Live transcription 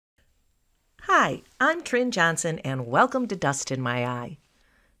Hi, I'm Trin Johnson and welcome to Dust in My Eye.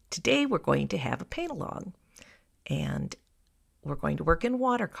 Today we're going to have a paint along and we're going to work in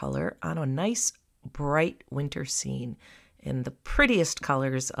watercolor on a nice bright winter scene in the prettiest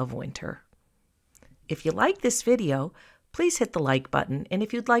colors of winter. If you like this video, please hit the like button, and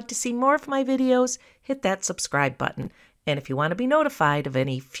if you'd like to see more of my videos, hit that subscribe button. And if you want to be notified of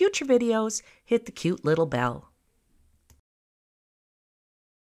any future videos, hit the cute little bell.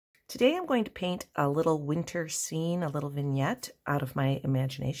 Today I'm going to paint a little winter scene, a little vignette out of my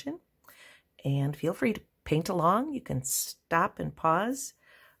imagination. And feel free to paint along. You can stop and pause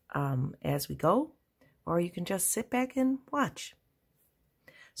as we go, or you can just sit back and watch.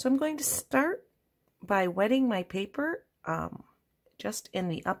 So I'm going to start by wetting my paper just in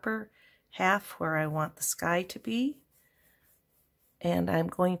the upper half where I want the sky to be. And I'm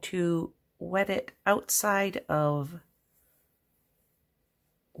going to wet it outside of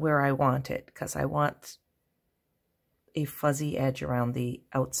where I want it, because I want a fuzzy edge around the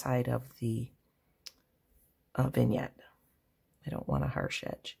outside of the vignette. I don't want a harsh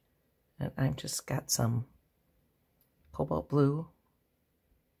edge. And I've just got some cobalt blue.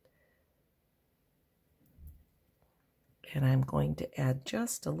 And I'm going to add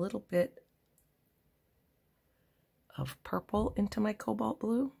just a little bit of purple into my cobalt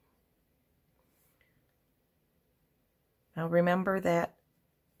blue. Now remember that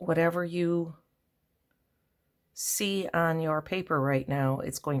whatever you see on your paper right now,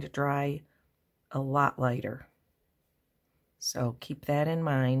 it's going to dry a lot lighter. So keep that in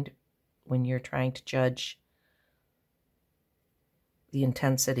mind when you're trying to judge the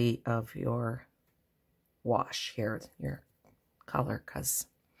intensity of your wash here, your color, because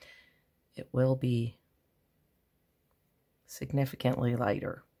it will be significantly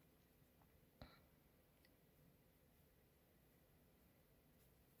lighter.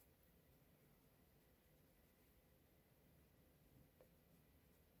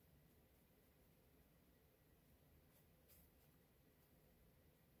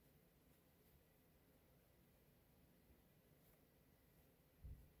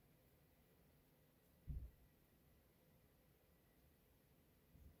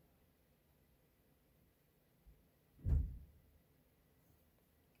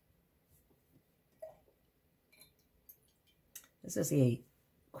 This is a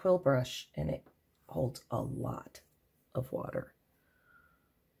Quill brush, and it holds a lot of water.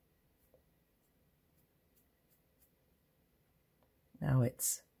 Now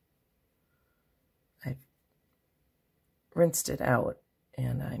I've rinsed it out,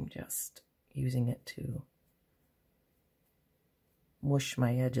 and I'm just using it to mush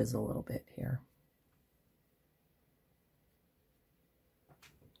my edges a little bit here.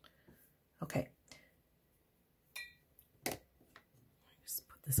 Okay.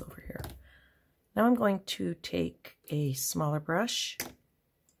 This over here. Now I'm going to take a smaller brush,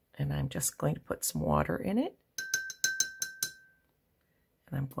 and I'm just going to put some water in it,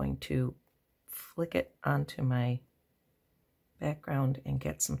 and I'm going to flick it onto my background and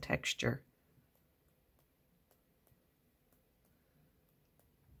get some texture.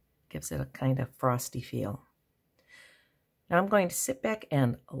 Gives it a kind of frosty feel. Now I'm going to sit back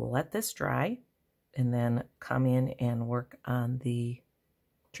and let this dry, and then come in and work on the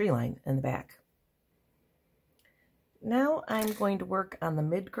tree line in the back. Now I'm going to work on the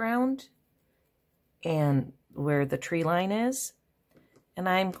midground and where the tree line is, and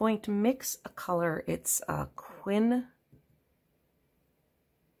I'm going to mix a color. It's a Quin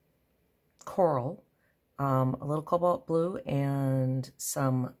coral, a little cobalt blue, and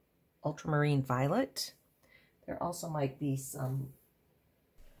some ultramarine violet. There also might be some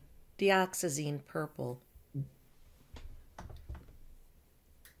Dioxazine purple.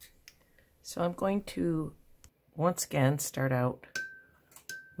 So I'm going to, once again, start out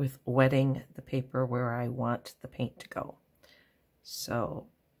with wetting the paper where I want the paint to go. So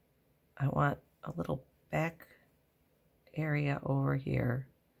I want a little back area over here,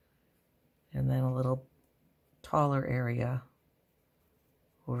 and then a little taller area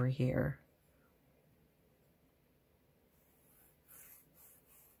over here.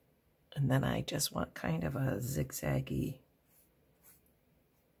 And then I just want kind of a zigzaggy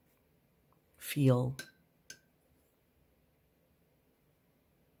feel.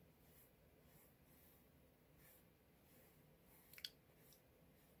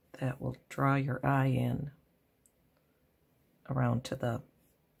 That will draw your eye in around to the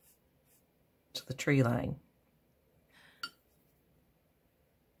tree line.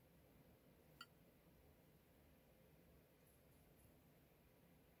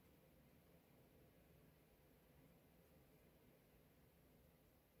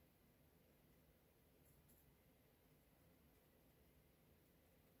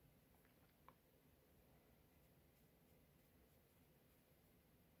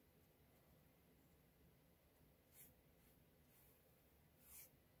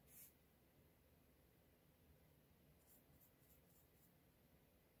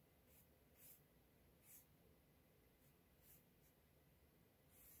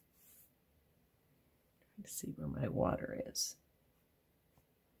 Let's see where my water is.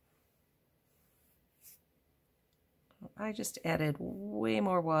 I just added way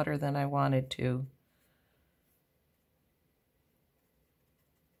more water than I wanted to.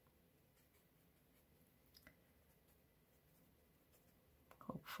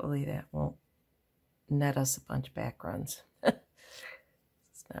 Hopefully that won't net us a bunch of back runs.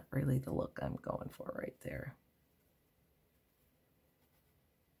 It's not really the look I'm going for right there.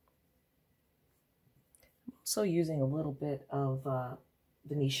 I'm also using a little bit of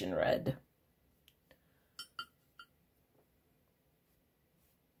Venetian red.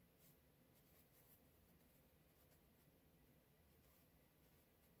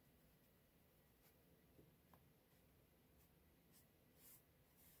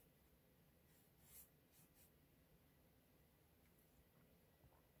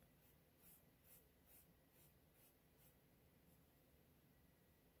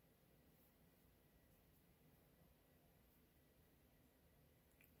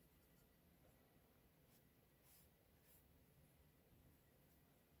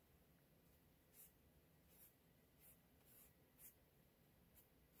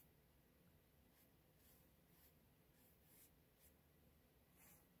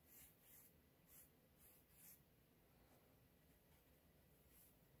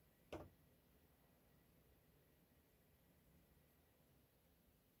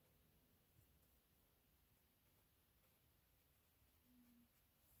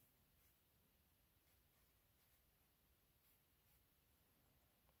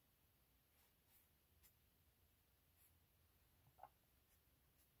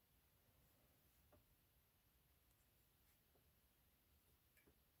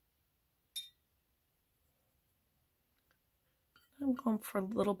 I'm going for a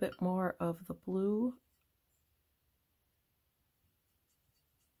little bit more of the blue.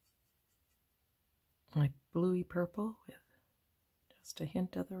 Like bluey purple with just a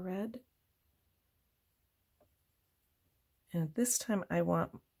hint of the red. And this time I want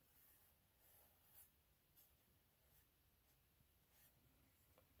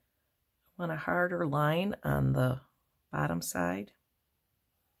a harder line on the bottom side.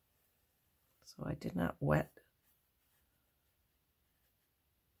 So I did not wet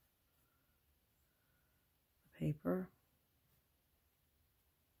the paper.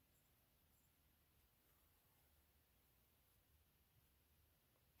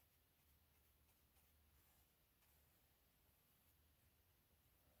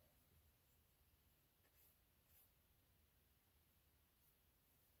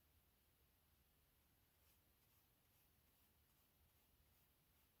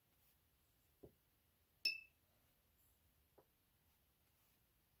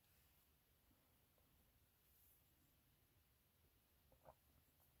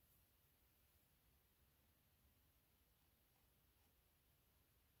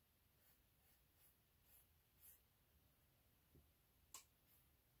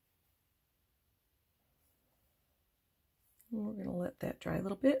 We're going to let that dry a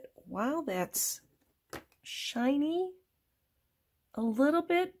little bit. While that's shiny a little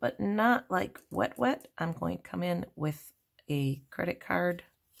bit, but not like wet wet, I'm going to come in with a credit card,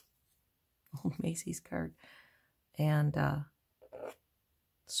 old Macy's card, and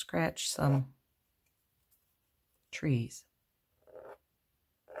scratch some trees.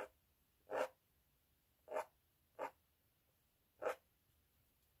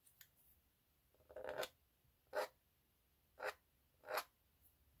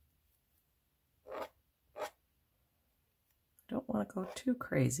 Don't want to go too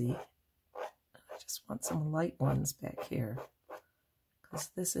crazy. I just want some light ones back here because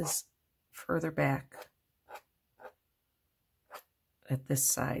this is further back at this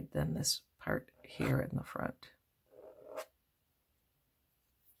side than this part here in the front.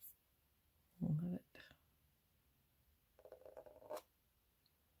 Let it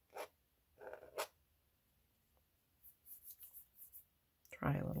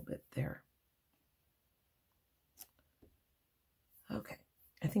dry a little bit there. Okay,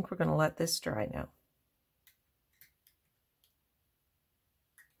 I think we're going to let this dry now.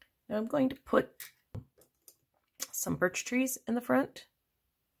 Now I'm going to put some birch trees in the front.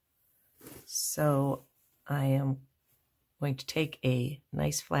 So I am going to take a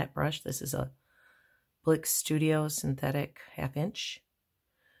nice flat brush. This is a Blick Studio Synthetic 1/2 inch.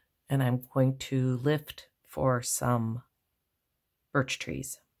 And I'm going to lift for some birch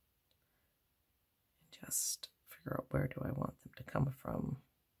trees. Just figure out where do I want them to come from.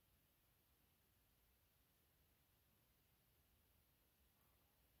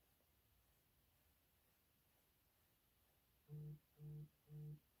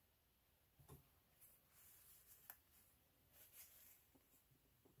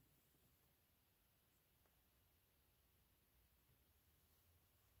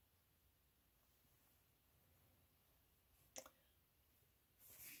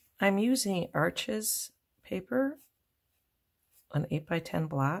 I'm using Arches paper, an 8x10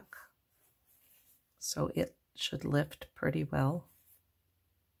 block, so it should lift pretty well.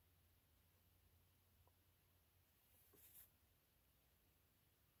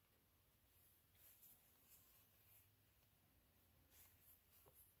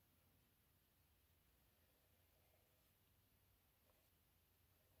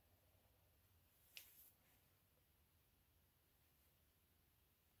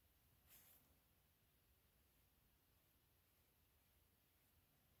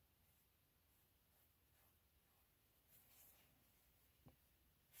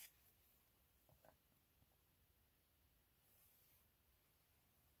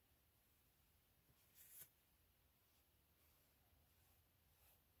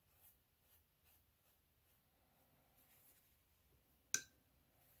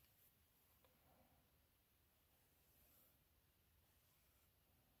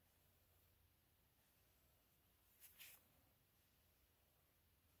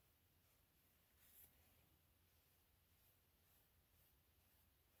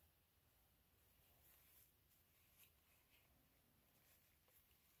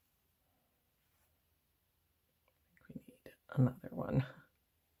 We need another one.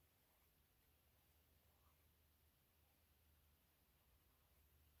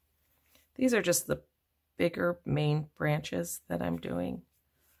 These are just the bigger main branches that I'm doing.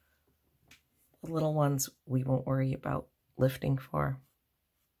 The little ones we won't worry about lifting for.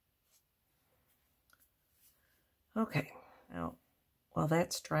 Okay, now while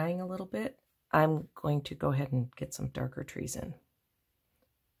that's drying a little bit, I'm going to go ahead and get some darker trees in.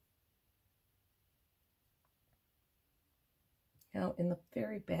 Now in the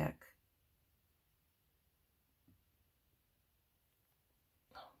very back,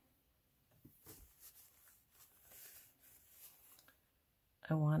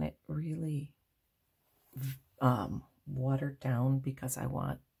 I want it really watered down because I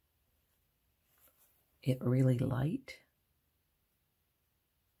want it really light.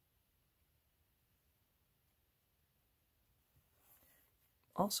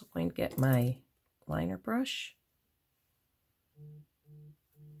 Also going to get my liner brush.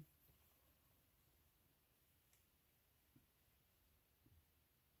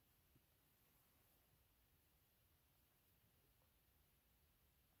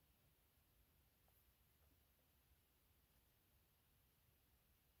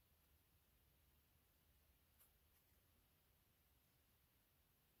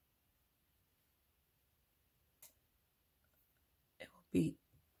 It will be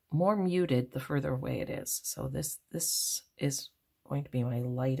more muted the further away it is. So this is going to be my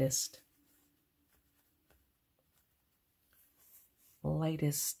lightest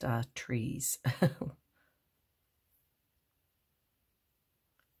trees.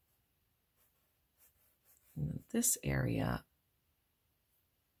 In this area,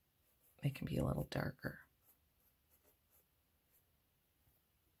 they can be a little darker.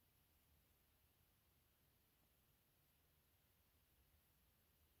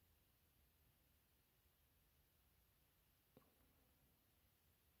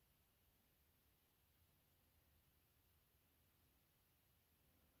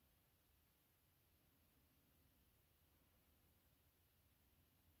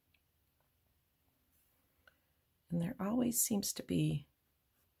 And there always seems to be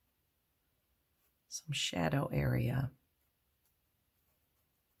some shadow area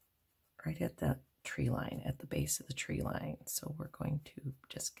right at the tree line, at the base of the tree line. So we're going to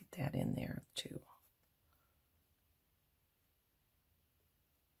just get that in there too.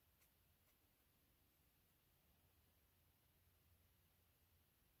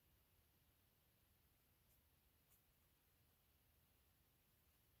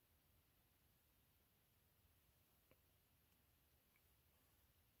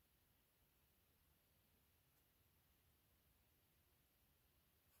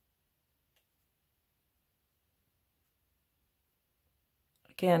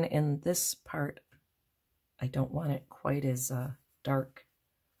 Again, in this part, I don't want it quite as dark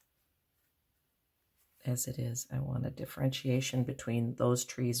as it is. I want a differentiation between those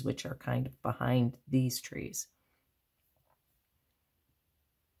trees which are kind of behind these trees.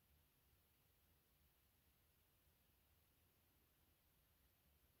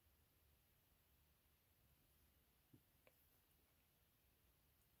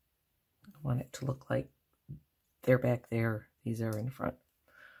 I want it to look like they're back there, these are in front.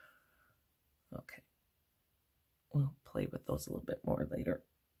 Okay, we'll play with those a little bit more later.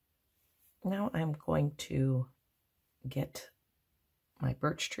 Now I'm going to get my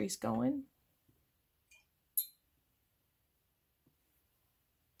birch trees going.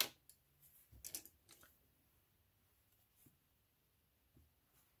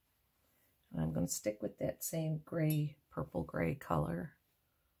 going to stick with that same gray, purple gray color.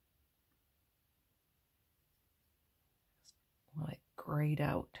 Like grayed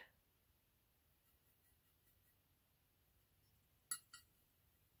out.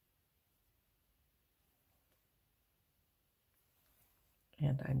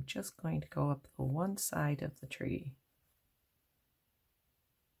 And I'm just going to go up the one side of the tree.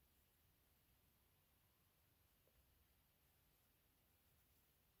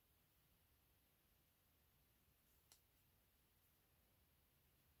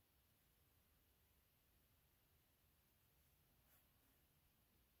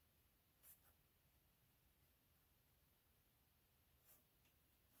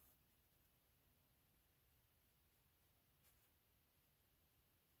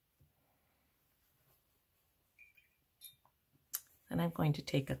 And I'm going to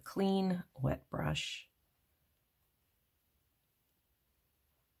take a clean wet brush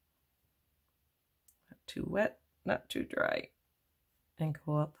not too wet, not too dry, and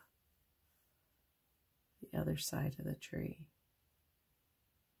go up the other side of the tree.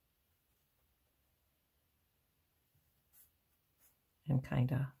 And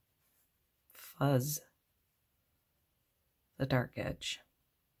kind of fuzz the dark edge.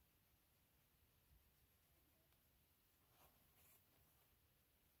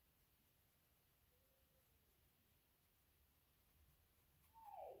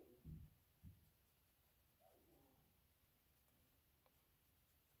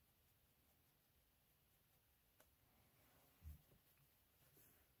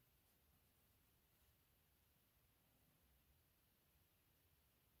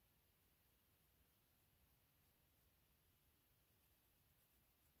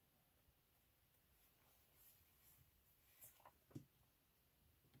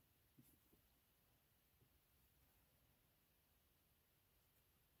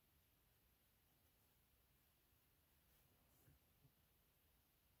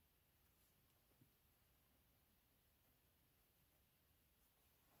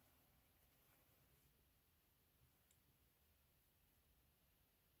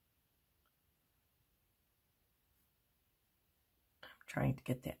 Trying to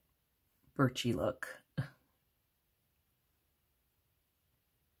get that birchy look.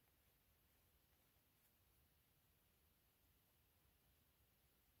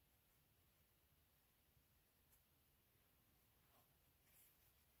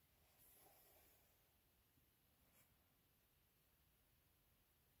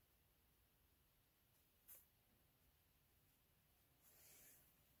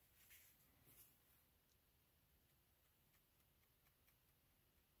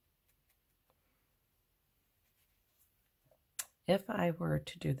 If I were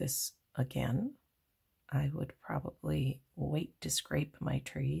to do this again, I would probably wait to scrape my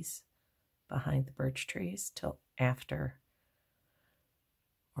trees behind the birch trees till after,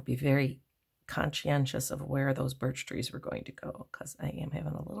 or be very conscientious of where those birch trees were going to go, because I am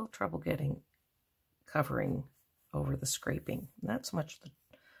having a little trouble getting covering over the scraping. Not so much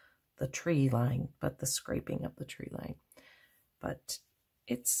the tree line, but the scraping of the tree line. But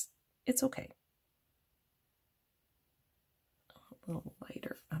it's okay. A little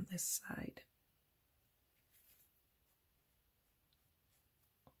lighter on this side.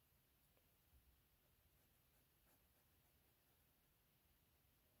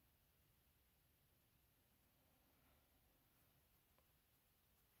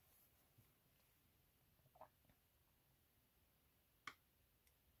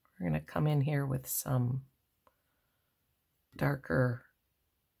 We're going to come in here with some darker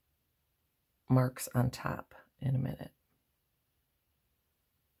marks on top in a minute.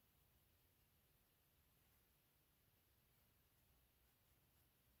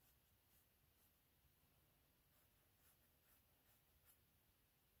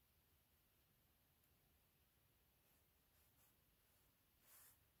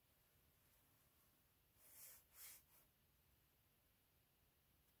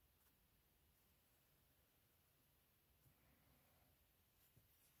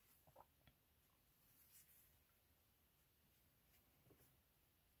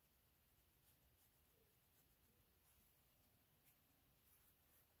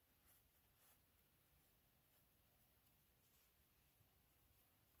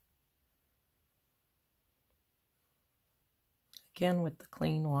 Again with the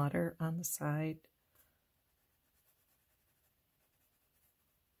clean water on the side.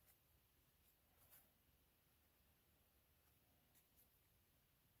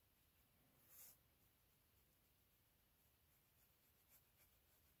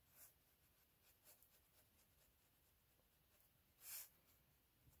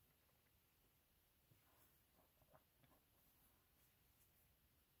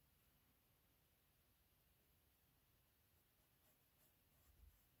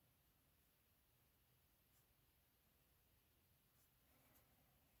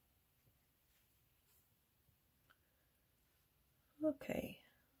 Okay,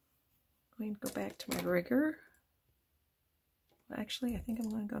 I'm going to go back to my rigger. Actually, I think I'm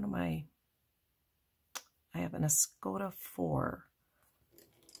going to go to my, I have an Escoda 4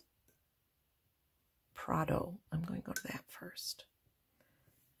 Prado. I'm going to go to that first.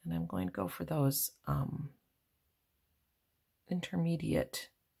 And I'm going to go for those intermediate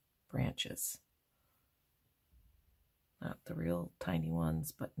branches. Not the real tiny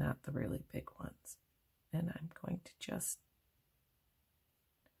ones, but not the really big ones. And I'm going to just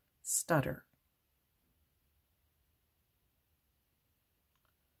stutter.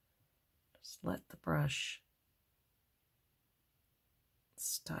 Just let the brush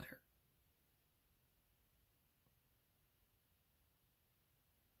stutter.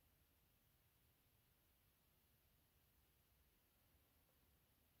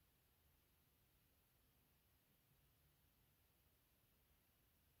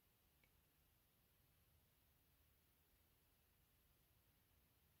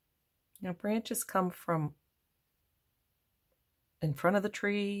 Now branches come from in front of the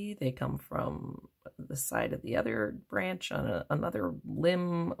tree, they come from the side of the other branch on another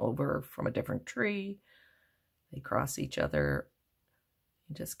limb over from a different tree. They cross each other.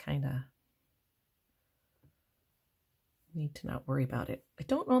 You just kind of need to not worry about it. I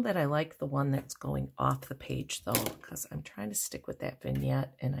don't know that I like the one that's going off the page though, because I'm trying to stick with that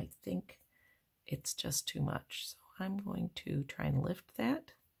vignette and I think it's just too much. So I'm going to try and lift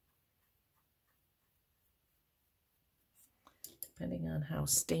that. Depending on how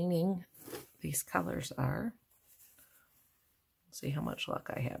staining these colors are. See how much luck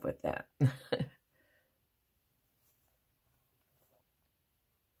I have with that. There's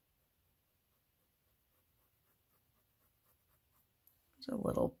a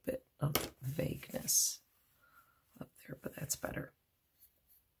little bit of vagueness up there, but that's better.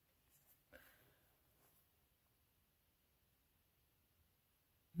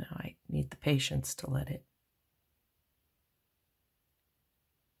 Now I need the patience to let it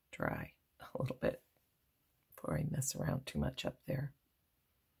dry a little bit before I mess around too much up there.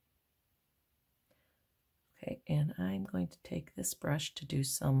 Okay, and I'm going to take this brush to do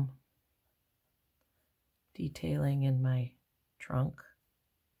some detailing in my trunk.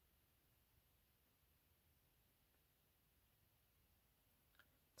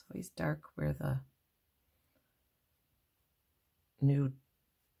 It's always dark where the new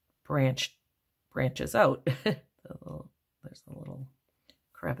branches out. There's a little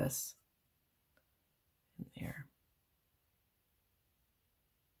crevice in there.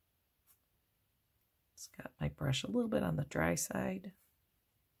 It's got my brush a little bit on the dry side.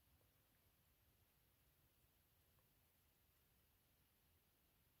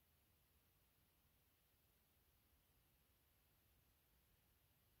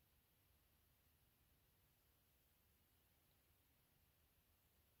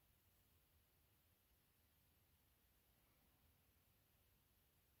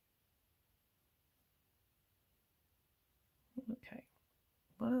 Okay,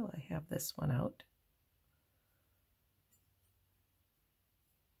 well, I have this one out.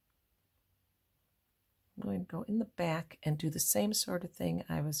 I'm going to go in the back and do the same sort of thing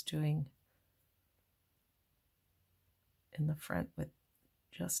I was doing in the front with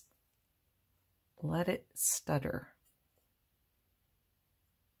just let it stutter.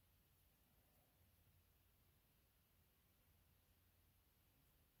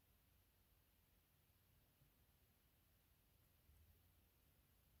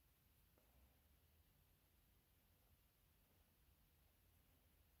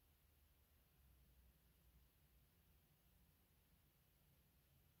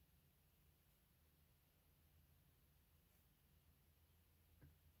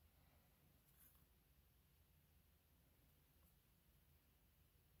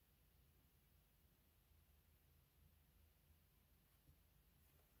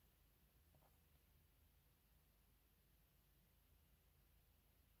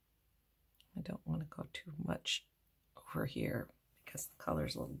 I don't want to go too much over here because the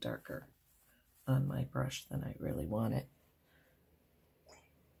color's a little darker on my brush than I really want it.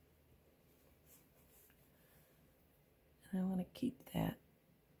 And I want to keep that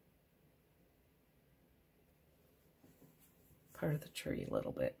part of the tree a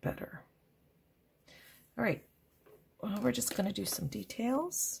little bit better. All right, well, we're just going to do some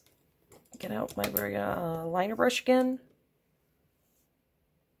details. Get out my liner brush again.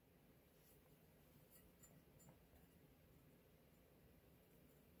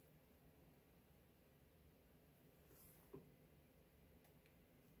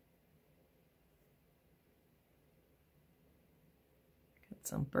 Get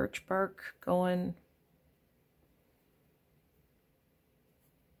some birch bark going.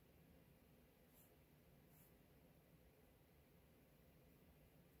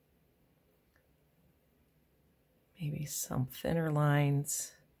 Maybe some thinner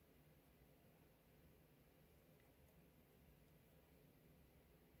lines.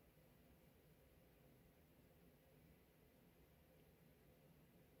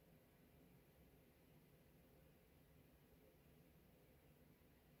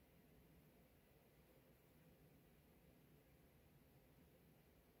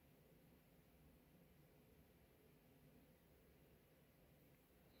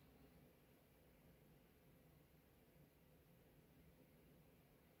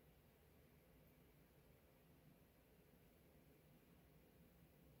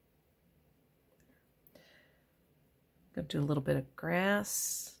 Gonna do a little bit of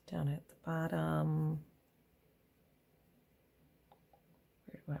grass down at the bottom.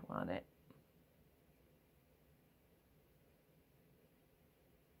 Where do I want it?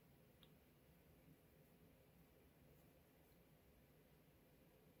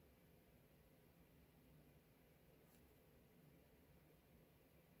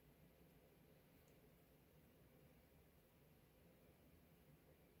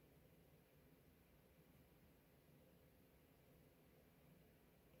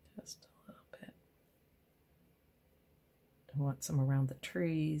 Just a little bit. I want some around the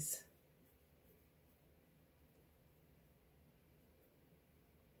trees.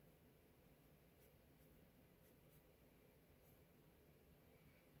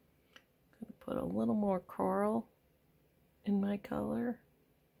 I'm going to put a little more coral in my color.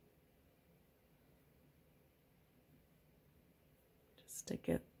 Just to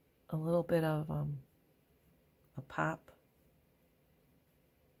get a little bit of a pop.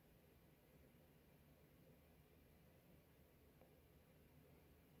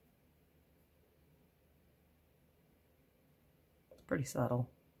 Pretty subtle.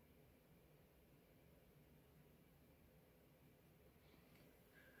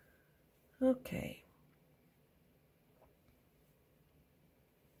 Okay.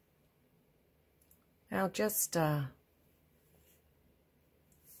 Now just I'm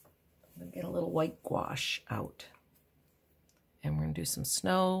gonna get a little white gouache out, and we're gonna do some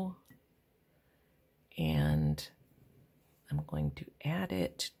snow, and I'm going to add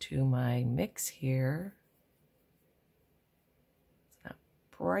it to my mix here.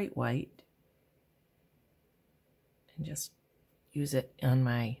 Bright white, and just use it on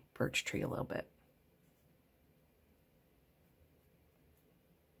my birch tree a little bit.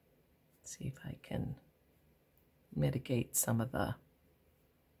 See if I can mitigate some of the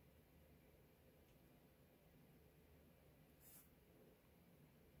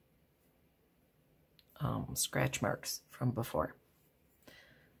scratch marks from before.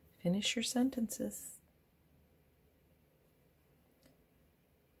 Finish your sentences.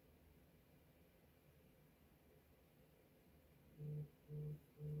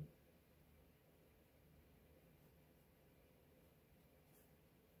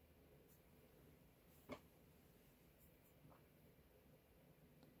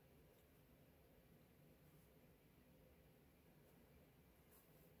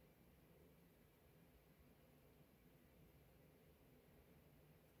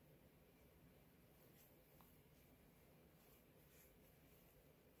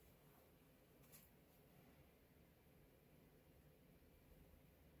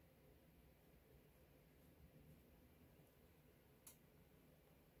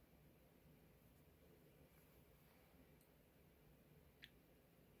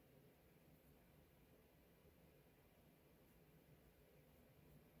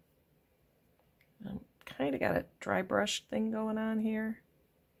 Kind of got a dry brush thing going on here.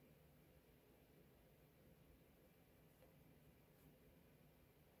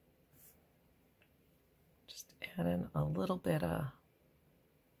 Just add in a little bit of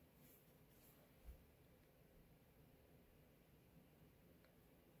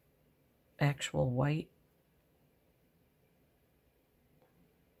actual white.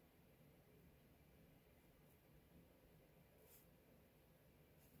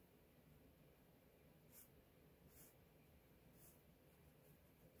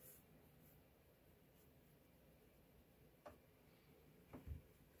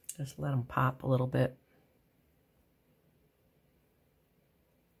 Just let them pop a little bit.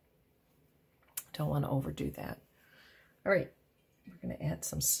 Don't want to overdo that. All right, we're going to add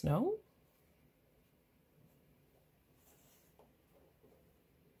some snow.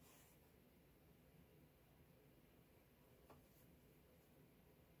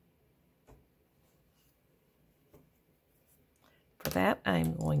 For that,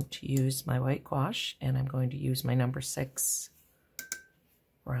 I'm going to use my white gouache, and I'm going to use my number 6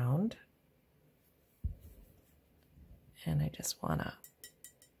 round, and I just want to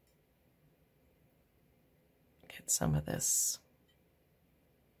get some of this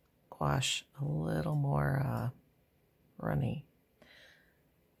gouache a little more runny.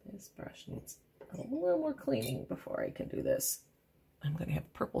 This brush needs a little more cleaning before I can do this. I'm going to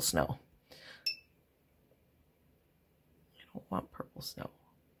have purple snow. I don't want purple snow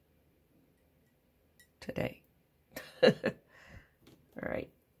today. All right.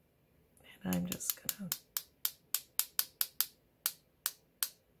 And I'm just going to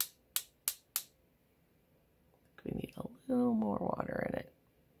we need a little more water in it.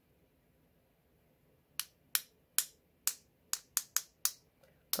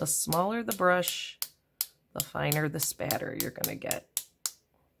 The smaller the brush, the finer the spatter you're going to get.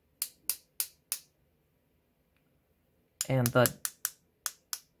 And the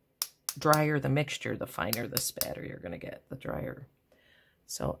drier the mixture, the finer the spatter you're going to get, the drier.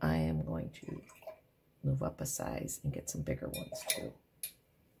 So I am going to move up a size and get some bigger ones too.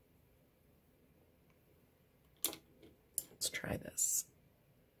 Let's try this.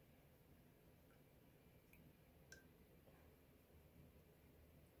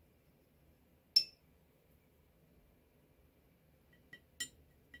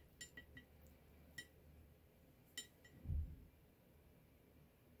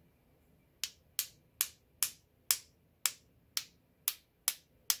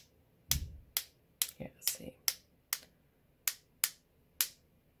 Yeah, see.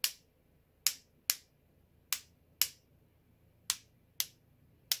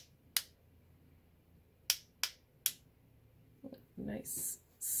 Nice,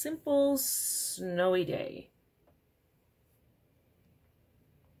 simple, snowy day.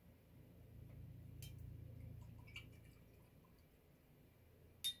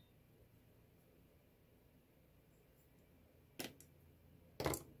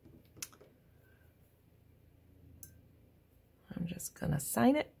 I'm just gonna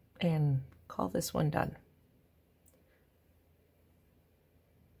sign it and call this one done.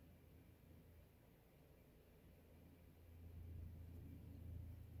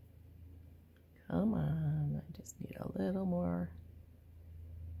 Come on, I just need a little more.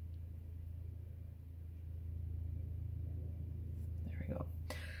 There we go.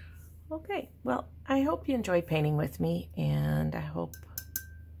 Okay, well, I hope you enjoyed painting with me, and I hope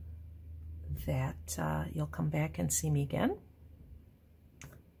that you'll come back and see me again.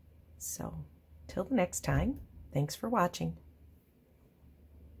 So, till the next time, thanks for watching.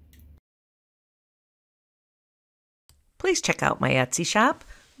 Please check out my Etsy shop,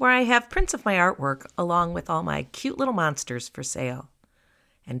 where I have prints of my artwork along with all my cute little monsters for sale.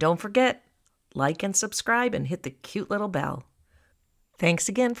 And don't forget, like and subscribe and hit the cute little bell. Thanks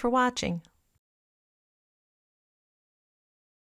again for watching.